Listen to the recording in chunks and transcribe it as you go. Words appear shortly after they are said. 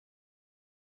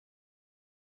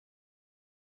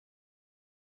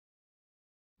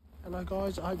Hello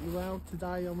guys, I hope you're well.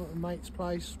 Today I'm at a mate's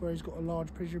place where he's got a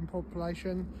large pigeon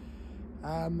population.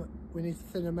 We need to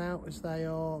thin them out as they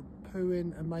are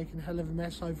pooing and making a hell of a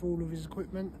mess over all of his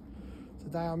equipment.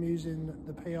 Today I'm using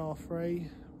the PR3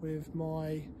 with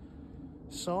my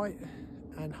sight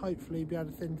and hopefully be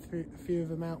able to thin a few of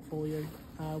them out for you.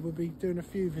 We'll be doing a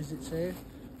few visits here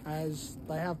as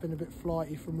they have been a bit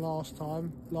flighty from last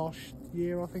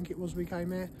year I think it was we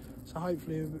came here. So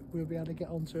hopefully we'll be able to get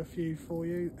onto a few for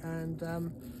you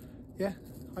and yeah,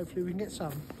 hopefully we can get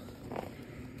some.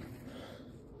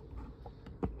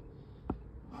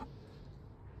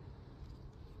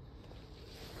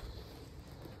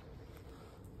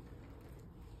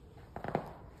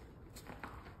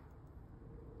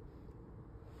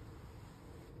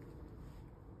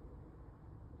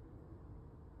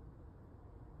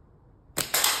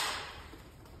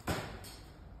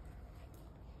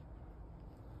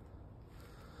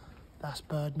 That's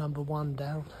bird number one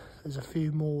down. There's a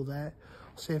few more there.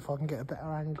 I'll see if I can get a better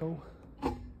angle.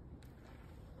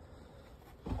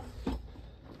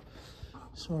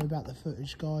 Sorry about the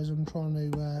footage, guys. I'm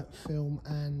trying to film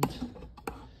and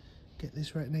get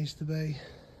this where it needs to be.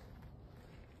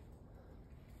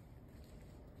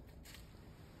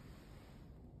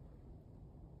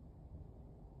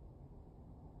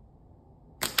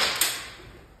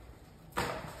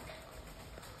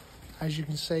 As you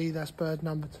can see, that's bird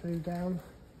number two down.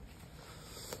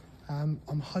 I'm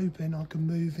hoping I can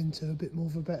move into a bit more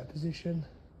of a better position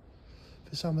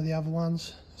for some of the other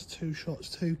ones. It's 2 shots,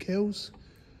 2 kills.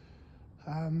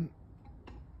 I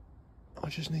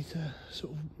just need to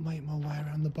sort of make my way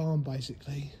around the barn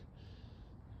basically.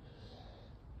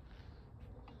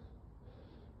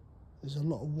 There's a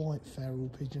lot of white feral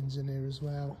pigeons in here as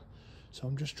well. So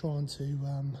I'm just trying to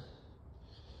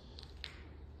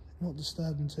not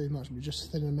disturb them too much, but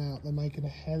just thin them out. They're making a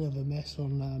hell of a mess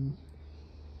on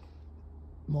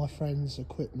my friend's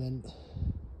equipment.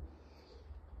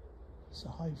 So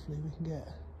hopefully we can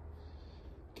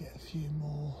get a few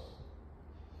more.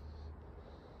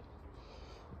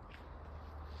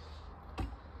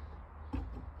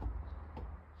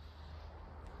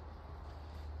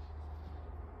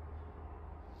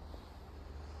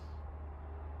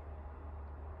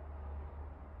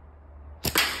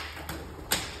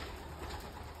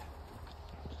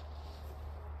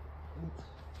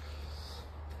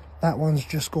 That one's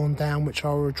just gone down, which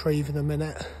I'll retrieve in a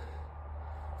minute.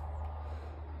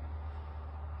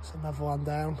 There's another one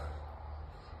down.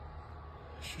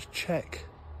 Let's just check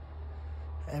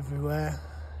everywhere.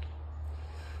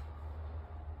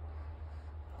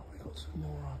 Oh, we got some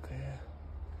more up here.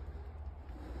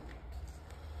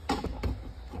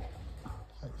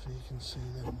 Hopefully you can see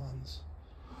them ones.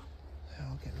 They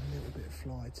are getting a little bit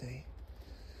flighty.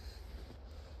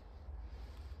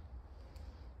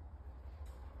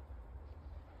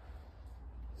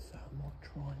 So I might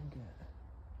try and get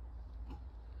a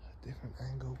different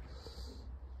angle.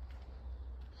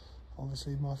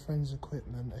 Obviously my friend's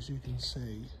equipment, as you can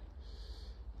see,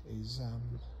 is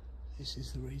this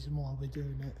is the reason why we're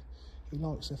doing it. He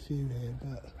likes a few here,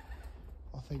 but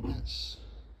I think that's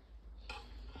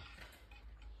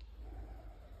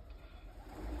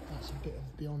a bit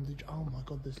of beyond the... Oh my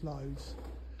god, there's loads.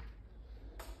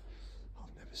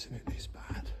 I've never seen it this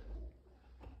bad.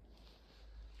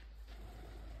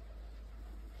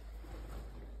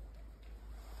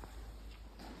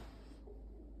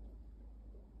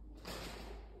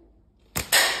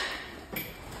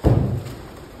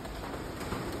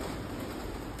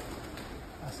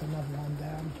 Another one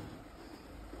down.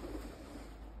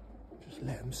 Just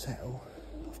let them settle.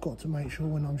 I've got to make sure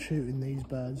when I'm shooting these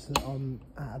birds that I'm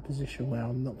at a position where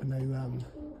I'm not going to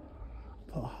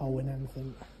put a hole in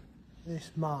anything.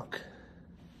 This muck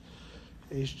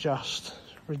is just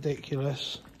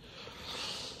ridiculous.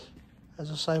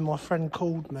 As I say, my friend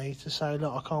called me to say,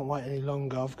 look, I can't wait any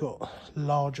longer. I've got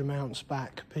large amounts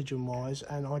back pigeon wise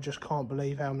and I just can't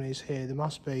believe how many is here. There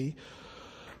must be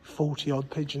 40 odd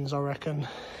pigeons I reckon,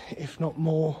 if not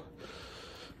more.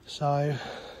 So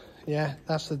yeah,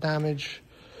 that's the damage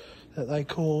that they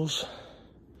cause.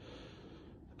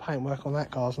 The paintwork on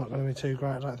that car's not going to be too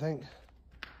great, I don't think.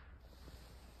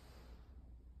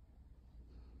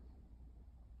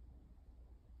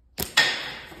 There's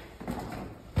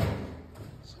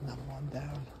another one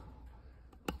down.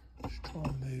 Just try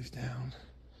and move down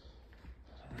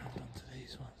around onto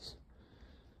these ones.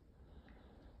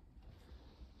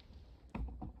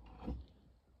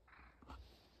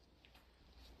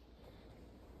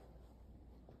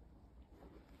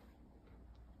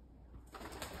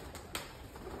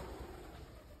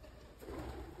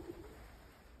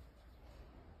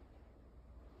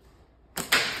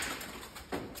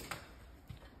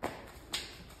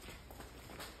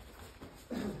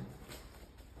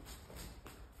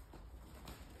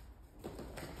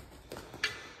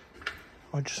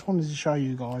 I just wanted to show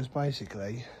you guys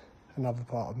basically another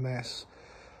part of mess.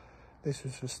 This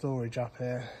was for storage up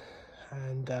here,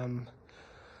 and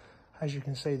as you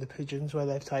can see, the pigeons where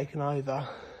they've taken over,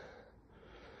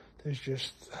 there's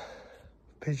just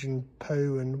pigeon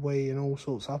poo and wee and all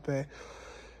sorts up here,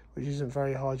 which isn't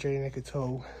very hygienic at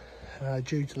all,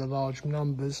 due to the large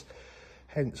numbers,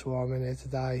 hence why I'm in here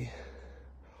today,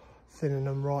 thinning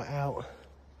them right out.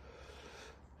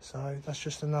 So that's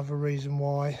just another reason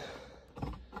why.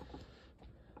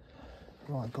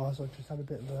 Right guys, I've just had a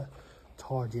bit of a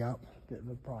tidy up, a bit of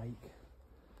a break.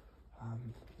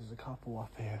 There's a couple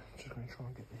up here. I'm just going to try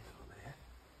and get this on here.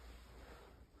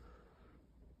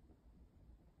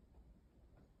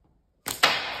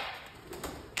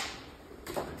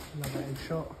 Another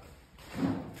headshot.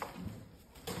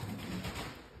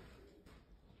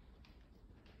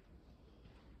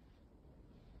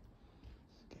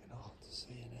 It's getting hard to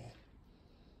see in here.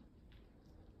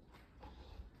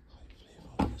 Hopefully if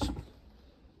I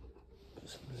put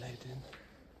some lead in.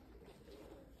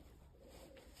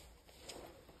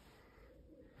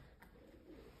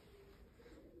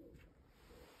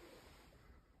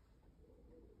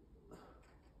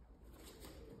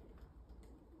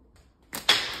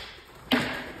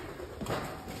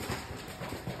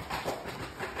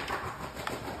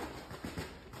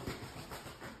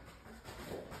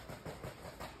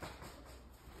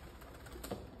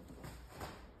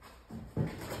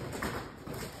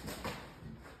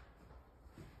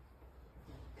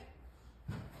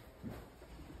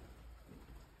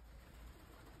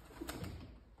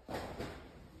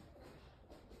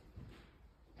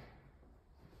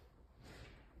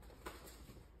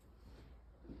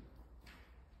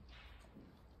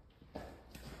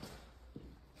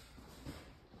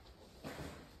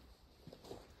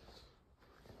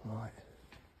 Right,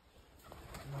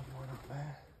 another one up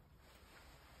there.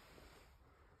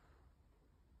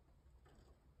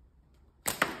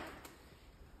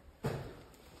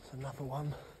 There's another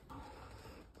one.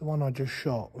 The one I just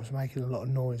shot was making a lot of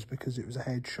noise because it was a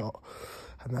headshot,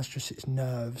 and that's just its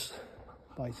nerves,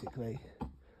 basically.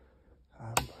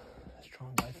 Let's try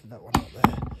and go for that one up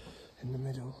there in the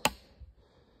middle.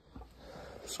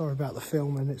 Sorry about the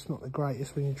filming, it's not the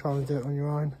greatest when you try and do it on your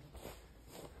own.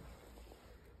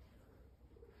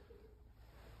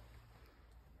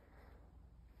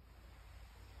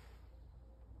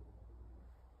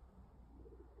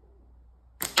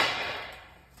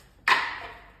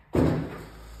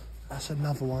 That's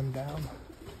another one down.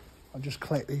 I'll just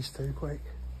collect these two quick.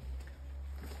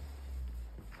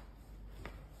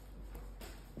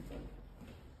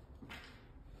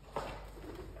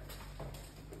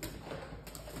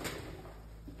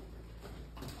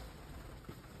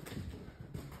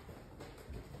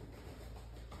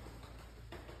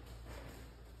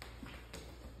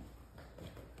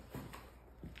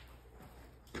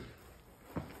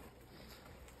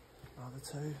 Another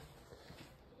two.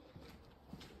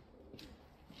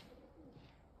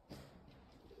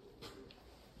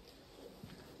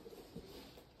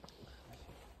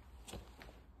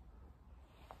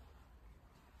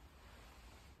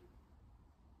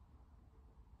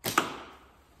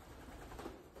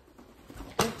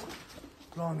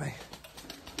 Blimey.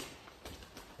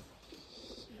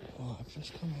 Right, I've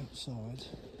just come outside.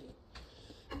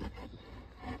 A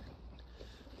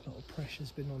lot of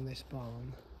pressure's been on this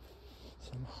barn,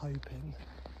 so I'm hoping I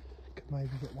could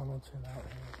maybe get one or two out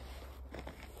here.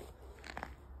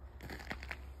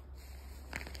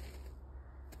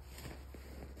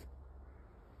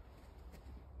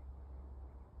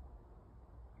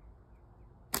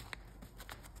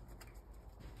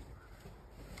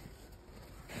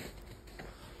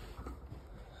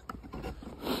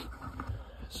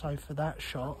 So for that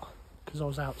shot, because I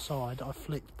was outside, I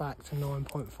flicked back to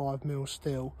 9.5mm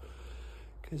still,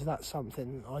 because that's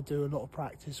something I do a lot of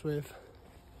practice with.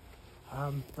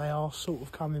 They are sort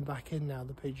of coming back in now,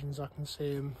 the pigeons. I can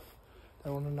see them.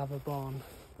 They're on another barn,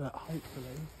 but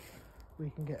hopefully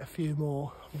we can get a few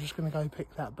more. I'm just going to go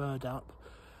pick that bird up,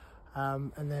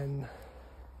 and then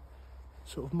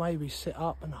sort of maybe sit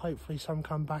up and hopefully some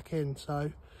come back in.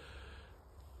 So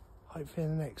hopefully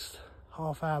in the next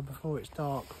half hour before it's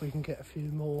dark we can get a few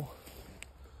more.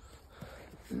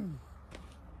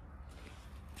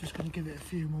 Just going to give it a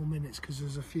few more minutes because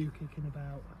there's a few kicking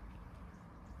about.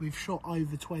 We've shot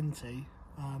over 20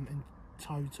 in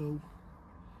total.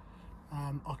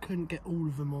 I couldn't get all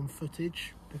of them on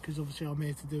footage because obviously I'm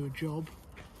here to do a job,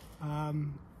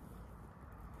 and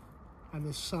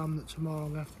there's some that tomorrow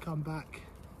I'll have to come back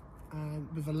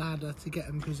with a ladder to get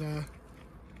them because they're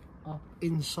up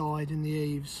inside in the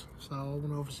eaves, so I want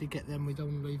to obviously get them. We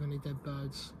don't want to leave any dead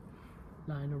birds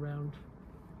laying around.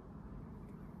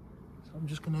 So I'm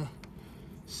just gonna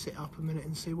sit up a minute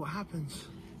and see what happens.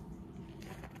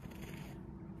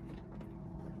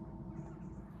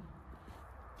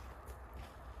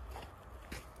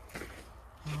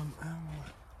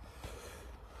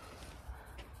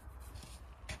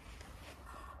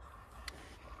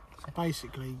 So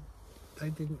basically, they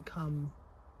didn't come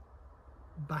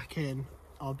back in.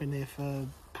 I've been here for,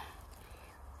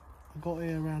 I got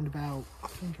here around about, I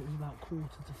think it was about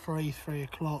 2:45, 3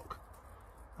 o'clock.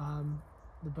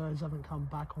 The birds haven't come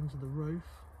back onto the roof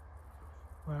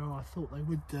where I thought they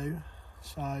would do.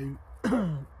 So, as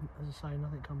I say,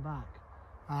 nothing come back.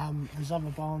 There's other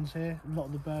barns here. A lot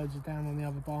of the birds are down on the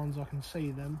other barns. I can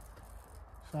see them.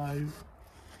 So,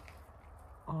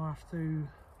 I'll have to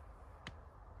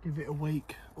give it a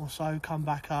week or so, come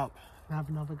back up and have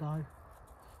another go.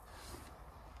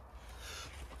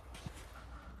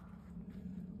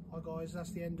 Hi guys,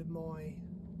 that's the end of my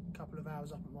couple of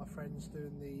hours up at my friend's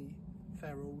doing the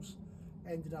ferals.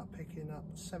 Ended up picking up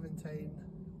 17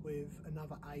 with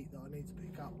another 8 that I need to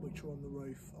pick up, which are on the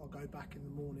roof. I'll go back in the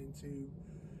morning to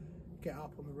get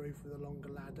up on the roof with a longer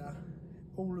ladder.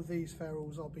 All of these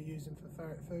ferals I'll be using for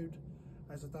ferret food,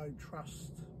 as I don't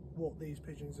trust what these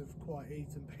pigeons have quite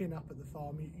eaten being up at the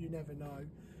farm. You never know,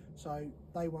 so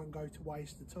they won't go to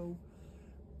waste at all.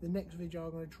 The next video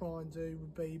I'm going to try and do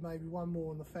would be maybe one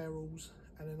more on the ferals,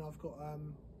 and then I've got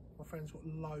my friend's got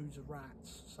loads of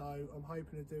rats, so I'm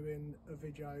hoping of doing a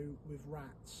video with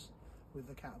rats with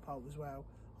the catapult as well.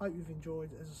 Hope you've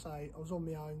enjoyed. As I say, I was on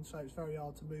my own, so it's very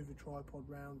hard to move the tripod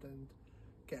round and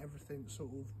get everything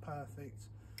sort of perfect,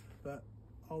 but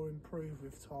I'll improve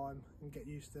with time and get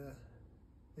used to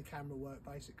the camera work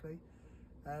basically.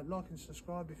 Like and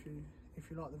subscribe if you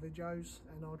like the videos,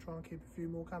 and I'll try and keep a few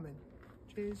more coming.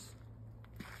 Cheers.